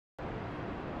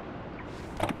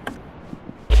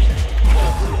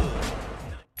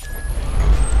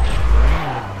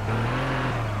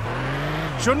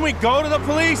Shouldn't we go to the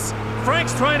police?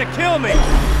 Frank's trying to kill me!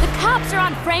 The cops are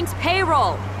on Frank's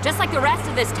payroll, just like the rest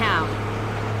of this town.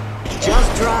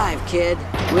 Just drive, kid.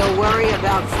 We'll worry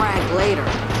about Frank later.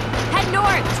 Head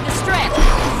north to the strip.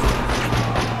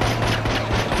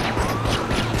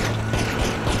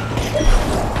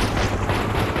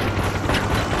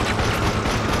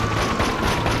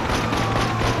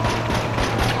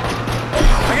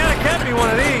 I gotta get me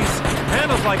one of these.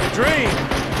 Handles like a dream.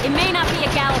 It may not be a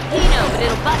Galapino, but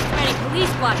it'll bust through any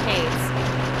police blockades.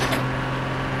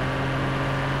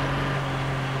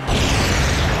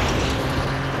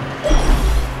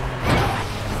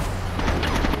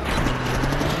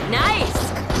 Nice!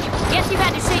 Guess you've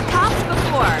had to shake cops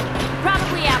before.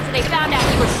 Probably after they found out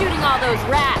you were shooting all those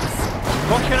rats.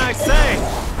 What can I say?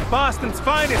 Boston's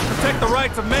finest protect the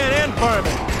rights of man and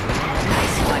vermin.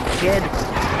 Nice one, kid.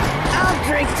 I'll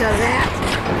drink to that.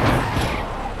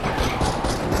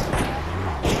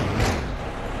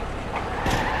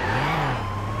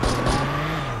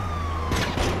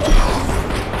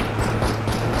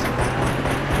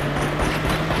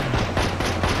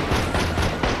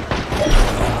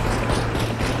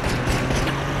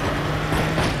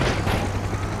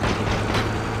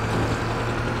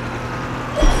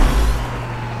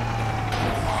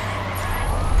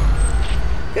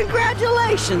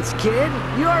 Congratulations, kid!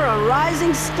 You're a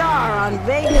rising star on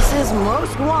Vegas's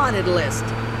most wanted list.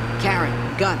 Karen,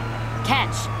 gun.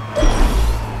 Catch.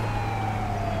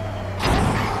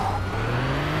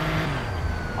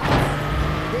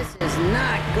 This is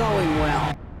not going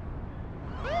well.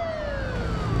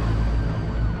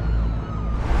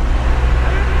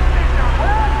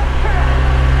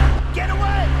 Get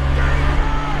away!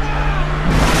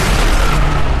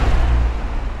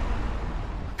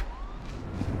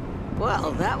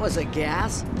 Well, that was a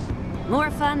gas.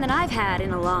 More fun than I've had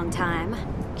in a long time.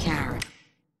 Karen,